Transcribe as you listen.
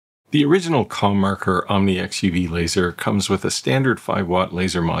The original ComMarker Omni X UV laser comes with a standard 5-watt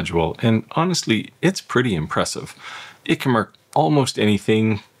laser module, and honestly, it's pretty impressive. It can mark almost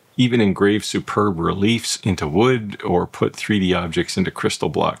anything, even engrave superb reliefs into wood or put 3D objects into crystal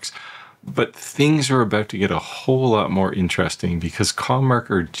blocks. But things are about to get a whole lot more interesting because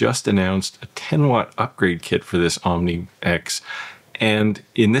ComMarker just announced a 10-watt upgrade kit for this Omni X. And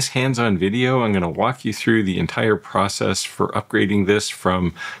in this hands-on video, I'm going to walk you through the entire process for upgrading this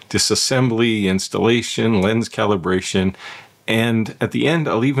from disassembly, installation, lens calibration, and at the end,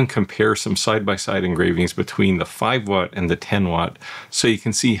 I'll even compare some side-by-side engravings between the 5-watt and the 10-watt so you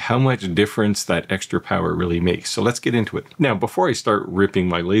can see how much difference that extra power really makes. So let's get into it. Now, before I start ripping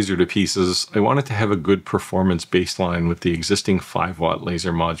my laser to pieces, I wanted to have a good performance baseline with the existing 5-watt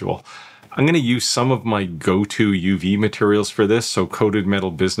laser module. I'm going to use some of my go-to UV materials for this, so coated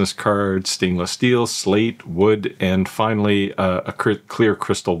metal business cards, stainless steel, slate, wood, and finally a clear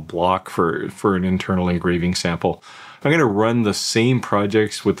crystal block for an internal engraving sample. I'm going to run the same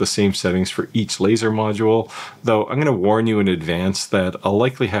projects with the same settings for each laser module, though I'm going to warn you in advance that I'll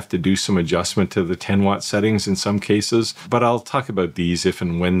likely have to do some adjustment to the 10-watt settings in some cases, but I'll talk about these if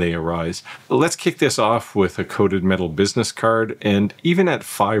and when they arise. Let's kick this off with a coated metal business card, and even at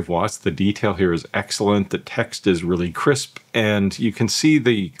 5 watts, the detail here is excellent, the text is really crisp, and you can see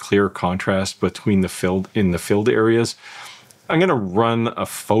the clear contrast between the filled areas. I'm going to run a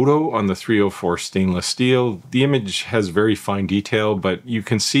photo on the 304 stainless steel. The image has very fine detail, but you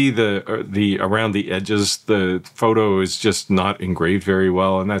can see the around the edges, the photo is just not engraved very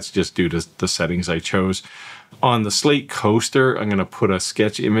well, and that's just due to the settings I chose. On the slate coaster, I'm going to put a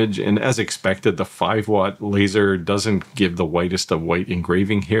sketch image, and as expected, the 5-watt laser doesn't give the whitest of white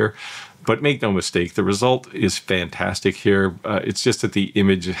engraving here. But make no mistake, the result is fantastic here. It's just that the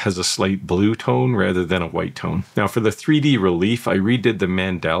image has a slight blue tone rather than a white tone. Now for the 3D relief, I redid the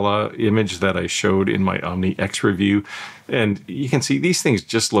mandala image that I showed in my Omni X review. And you can see these things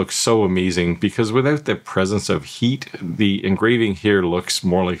just look so amazing because without the presence of heat, the engraving here looks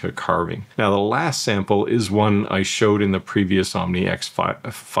more like a carving. Now the last sample is one I showed in the previous Omni X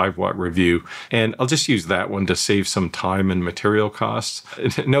 5-watt review, and I'll just use that one to save some time and material costs.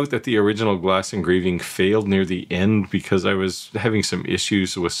 Note that the original glass engraving failed near the end because I was having some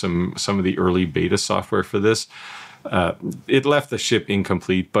issues with some of the early beta software for this. It left the ship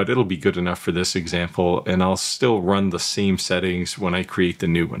incomplete, but it'll be good enough for this example, and I'll still run the same settings when I create the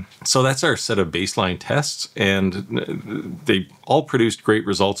new one. So that's our set of baseline tests, and they all produced great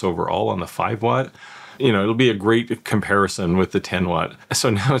results overall on the 5-watt. You know, it'll be a great comparison with the 10-watt. So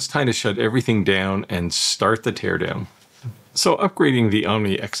now it's time to shut everything down and start the teardown. So upgrading the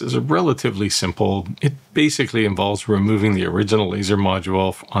Omni X is relatively simple. It basically involves removing the original laser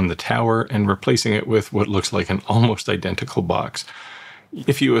module on the tower and replacing it with what looks like an almost identical box.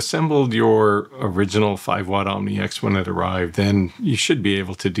 If you assembled your original 5-watt Omni X when it arrived, then you should be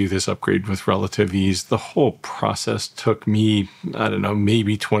able to do this upgrade with relative ease. The whole process took me, I don't know,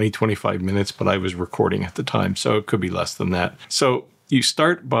 maybe 20-25 minutes, but I was recording at the time, so it could be less than that. So you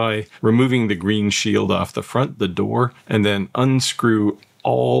start by removing the green shield off the front, the door, and then unscrew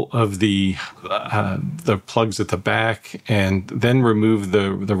all of the plugs at the back, and then remove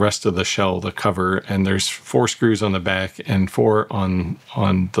the rest of the shell, the cover. And there's 4 screws on the back and 4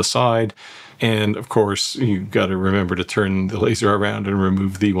 on the side. And of course, you've got to remember to turn the laser around and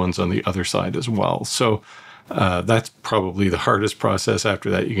remove the ones on the other side as well. So that's probably the hardest process. After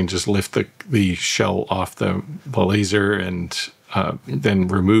that, you can just lift the shell off the laser and then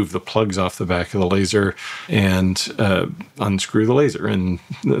remove the plugs off the back of the laser and unscrew the laser. And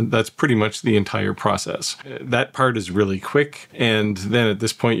that's pretty much the entire process. That part is really quick. And then at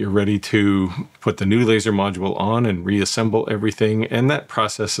this point, you're ready to put the new laser module on and reassemble everything. And that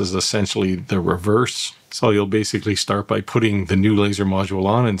process is essentially the reverse. So you'll basically start by putting the new laser module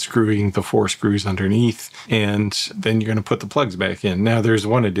on and screwing the 4 screws underneath, and then you're going to put the plugs back in. Now there's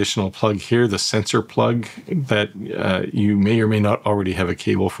one additional plug here, the sensor plug, that you may or may not already have a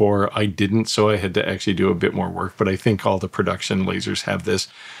cable for. I didn't, so I had to actually do a bit more work, but I think all the production lasers have this.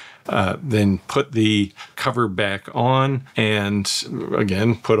 Then put the cover back on and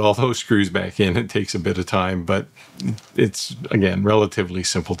again put all those screws back in. It takes a bit of time, but it's again relatively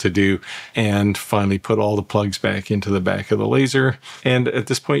simple to do. And finally put all the plugs back into the back of the laser, and at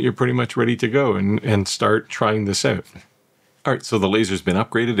this point you're pretty much ready to go and start trying this out. Alright, so the laser's been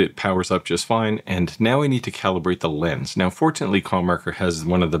upgraded, it powers up just fine, and now I need to calibrate the lens. Now fortunately ComMarker has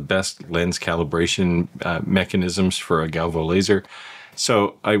one of the best lens calibration mechanisms for a Galvo laser.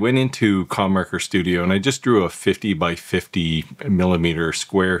 So I went into ComMarker Studio and I just drew a 50 by 50 millimeter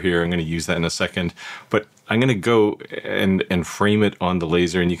square here. I'm going to use that in a second. But I'm going to go and frame it on the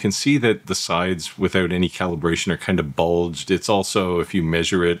laser, and you can see that the sides without any calibration are kind of bulged. It's also, if you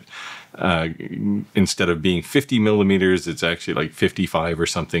measure it, instead of being 50 millimeters, it's actually like 55 or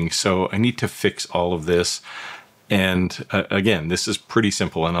something. So I need to fix all of this. And again, this is pretty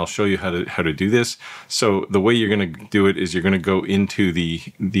simple, and I'll show you how to do this. So the way you're going to do it is you're going to go into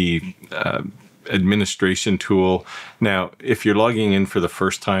the administration tool. Now, if you're logging in for the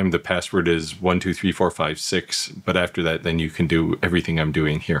first time, the password is 123456. But after that, then you can do everything I'm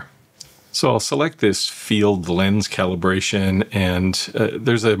doing here. So I'll select this field lens calibration, and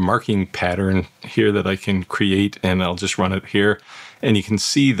there's a marking pattern here that I can create, and I'll just run it here. And you can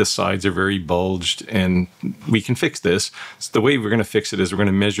see the sides are very bulged, and we can fix this. So the way we're going to fix it is we're going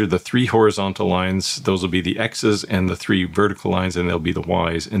to measure the 3 horizontal lines. Those will be the X's, and the 3 vertical lines, and they'll be the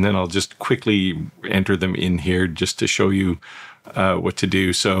Y's. And then I'll just quickly enter them in here just to show you what to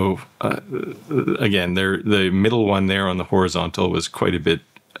do. So again, the middle one there on the horizontal was quite a bit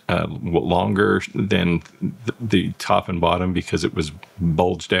longer than the top and bottom because it was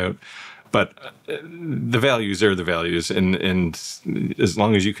bulged out. But the values are the values, and as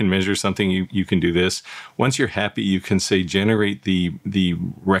long as you can measure something, you can do this. Once you're happy, you can say generate the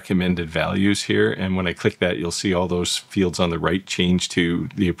recommended values here, and when I click that, you'll see all those fields on the right change to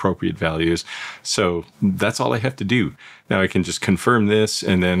the appropriate values. So that's all I have to do. Now I can just confirm this,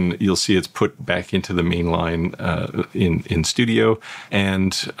 and then you'll see it's put back into the main line in Studio.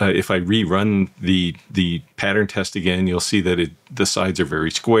 And if I rerun the pattern test again, you'll see that the sides are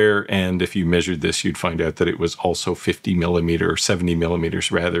very square. And if you measured this, you'd find out that it was also 50 millimeter or 70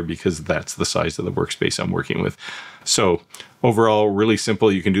 millimeters rather, because that's the size of the workspace I'm working with. So overall, really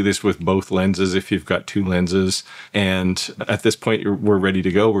simple. You can do this with both lenses if you've got 2 lenses. And at this point, we're ready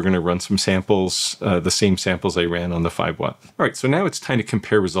to go. We're going to run some samples, the same samples I ran on the 5-watt. All right, so now it's time to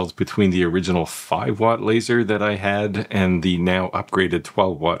compare results between the original 5-watt laser that I had and the now upgraded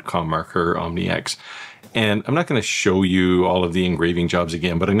 12-watt ComMarker Omni X. And I'm not going to show you all of the engraving jobs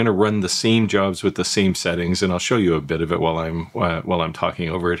again, but I'm going to run the same jobs with the same settings, and I'll show you a bit of it while I'm talking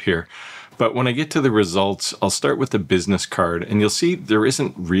over it here. But when I get to the results, I'll start with the business card, and you'll see there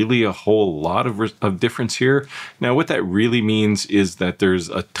isn't really a whole lot of difference here. Now, what that really means is that there's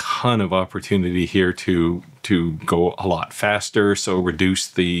a ton of opportunity here to go a lot faster, so reduce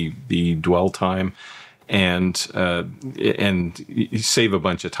the dwell time, and save a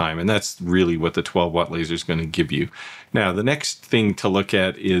bunch of time. And that's really what the 12-watt laser is going to give you. Now, the next thing to look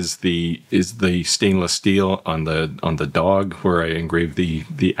at is the stainless steel on the dog, where I engraved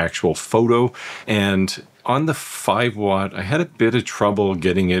the actual photo. And on the 5-watt, I had a bit of trouble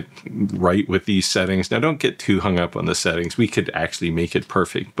getting it right with these settings. Now, don't get too hung up on the settings. We could actually make it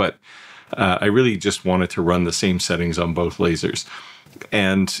perfect, but I really just wanted to run the same settings on both lasers.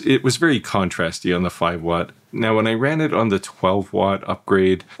 And it was very contrasty on the 5-watt. Now, when I ran it on the 12-watt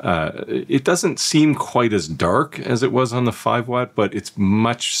upgrade, it doesn't seem quite as dark as it was on the 5-watt, but it's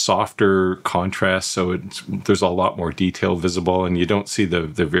much softer contrast, so there's a lot more detail visible, and you don't see the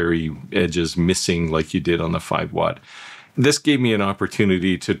very edges missing like you did on the 5-watt. This gave me an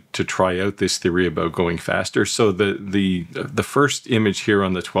opportunity to try out this theory about going faster. So the first image here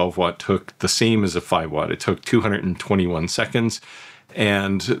on the 12-watt took the same as a 5-watt. It took 221 seconds.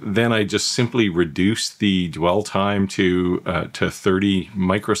 And then I just simply reduced the dwell time to 30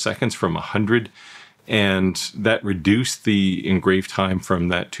 microseconds from 100. And that reduced the engraved time from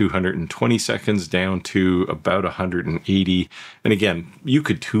that 220 seconds down to about 180. And again, you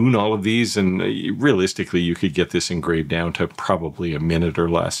could tune all of these, and realistically, you could get this engraved down to probably a minute or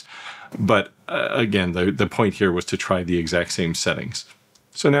less. But again, the point here was to try the exact same settings.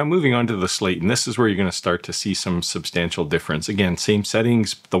 So now moving on to the slate, and this is where you're going to start to see some substantial difference. Again, same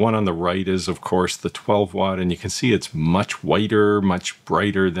settings. The one on the right is, of course, the 12-watt, and you can see it's much whiter, much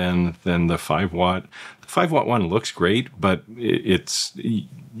brighter than the 5-watt. The 5-watt one looks great, but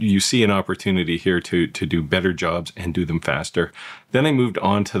you see an opportunity here to do better jobs and do them faster. Then I moved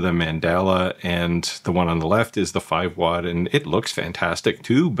on to the mandala, and the one on the left is the 5-watt, and it looks fantastic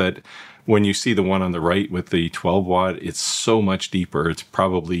too, but when you see the one on the right with the 12-watt, it's so much deeper. It's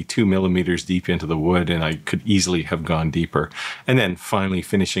probably 2 millimeters deep into the wood, and I could easily have gone deeper. And then finally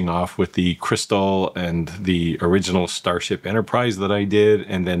finishing off with the crystal and the original Starship Enterprise that I did,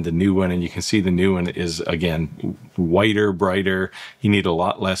 and then the new one. And you can see the new one is, again, whiter, brighter. You need a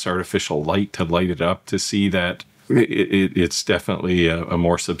lot less artificial light to light it up to see that it's definitely a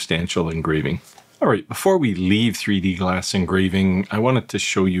more substantial engraving. All right, before we leave 3D glass engraving, I wanted to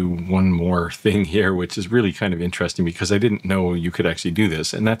show you one more thing here, which is really kind of interesting because I didn't know you could actually do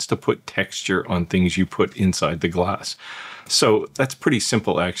this, and that's to put texture on things you put inside the glass. So that's pretty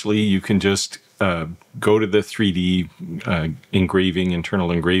simple, actually. You can just go to the 3D engraving,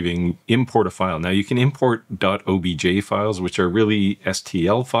 internal engraving, import a file. Now you can import .obj files, which are really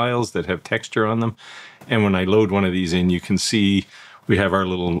STL files that have texture on them. And when I load one of these in, you can see we have our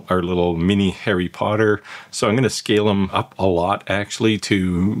little mini Harry Potter. So I'm going to scale them up a lot, actually,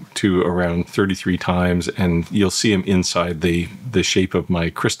 to around 33 times, and you'll see them inside the shape of my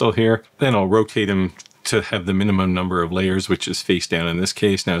crystal here. Then I'll rotate them to have the minimum number of layers, which is face down in this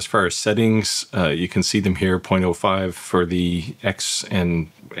case. Now, as far as settings, you can see them here, 0.05 for the X and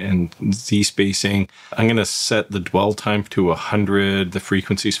Z spacing. I'm going to set the dwell time to 100. The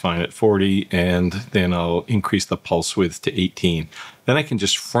frequency's fine at 40, and then I'll increase the pulse width to 18. Then I can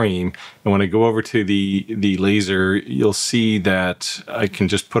just frame, and when I go over to the laser, you'll see that I can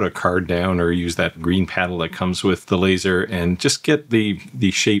just put a card down or use that green paddle that comes with the laser and just get the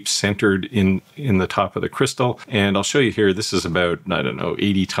shape centered in the top of the crystal. And I'll show you here, this is about, I don't know,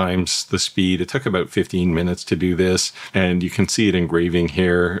 80 times the speed. It took about 15 minutes to do this, and you can see it engraving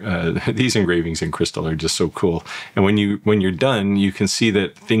here. These engravings in crystal are just so cool. And when you're done, you can see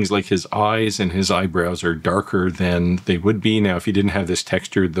that things like his eyes and his eyebrows are darker than they would be. Now, if you didn't have this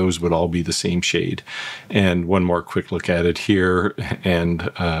texture, those would all be the same shade. And one more quick look at it here.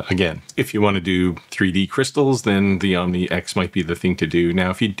 And again, if you want to do 3D crystals, then the Omni X might be the thing to do. Now,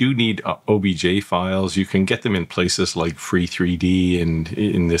 if you do need OBJ files, you can get them in places like Free 3D. And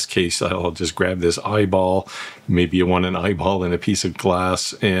in this case, I'll just grab this eyeball. Maybe you want an eyeball in a piece of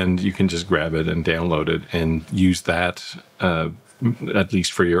glass, and you can just grab it and download it and use that at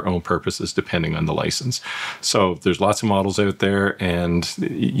least for your own purposes, depending on the license. So there's lots of models out there, and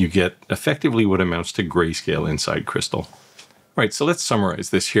you get effectively what amounts to grayscale inside crystal. All right, so let's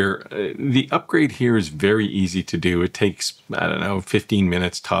summarize this here. The upgrade here is very easy to do. It takes, I don't know, 15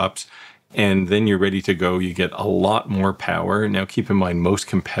 minutes tops, and then you're ready to go. You get a lot more power. Now, keep in mind, most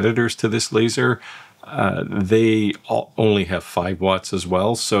competitors to this laser, they only have 5 watts as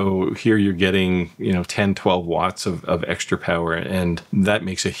well. So here you're getting, 10, 12 watts of extra power, and that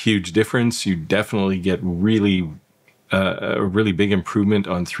makes a huge difference. You definitely get a really big improvement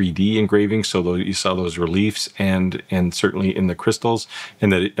on 3D engraving. So you saw those reliefs and certainly in the crystals,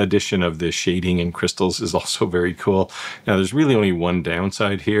 and the addition of the shading in crystals is also very cool. Now, there's really only one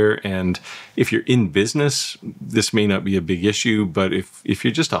downside here, and if you're in business, this may not be a big issue, but if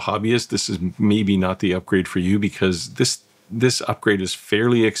you're just a hobbyist, this is maybe not the upgrade for you, because this upgrade is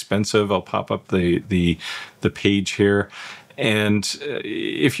fairly expensive. I'll pop up the page here. And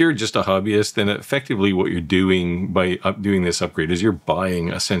if you're just a hobbyist, then effectively what you're doing by doing this upgrade is you're buying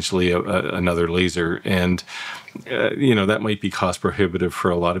essentially another laser. And, that might be cost prohibitive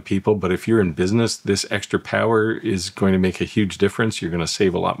for a lot of people. But if you're in business, this extra power is going to make a huge difference. You're going to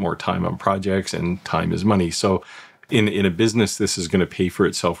save a lot more time on projects, and time is money. So in a business, this is going to pay for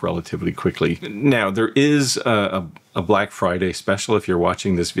itself relatively quickly. Now, there is a Black Friday special. If you're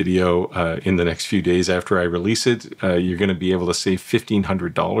watching this video in the next few days after I release it, you're going to be able to save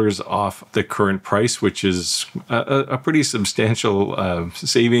 $1,500 off the current price, which is a pretty substantial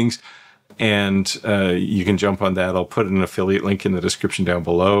savings. And you can jump on that. I'll put an affiliate link in the description down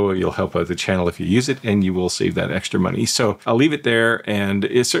below. You'll help out the channel if you use it, and you will save that extra money. So I'll leave it there. And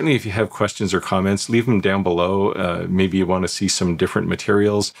certainly if you have questions or comments, leave them down below. Maybe you want to see some different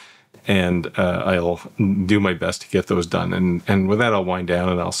materials, and I'll do my best to get those done. And with that, I'll wind down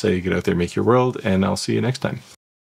and I'll say, get out there, make your world, and I'll see you next time.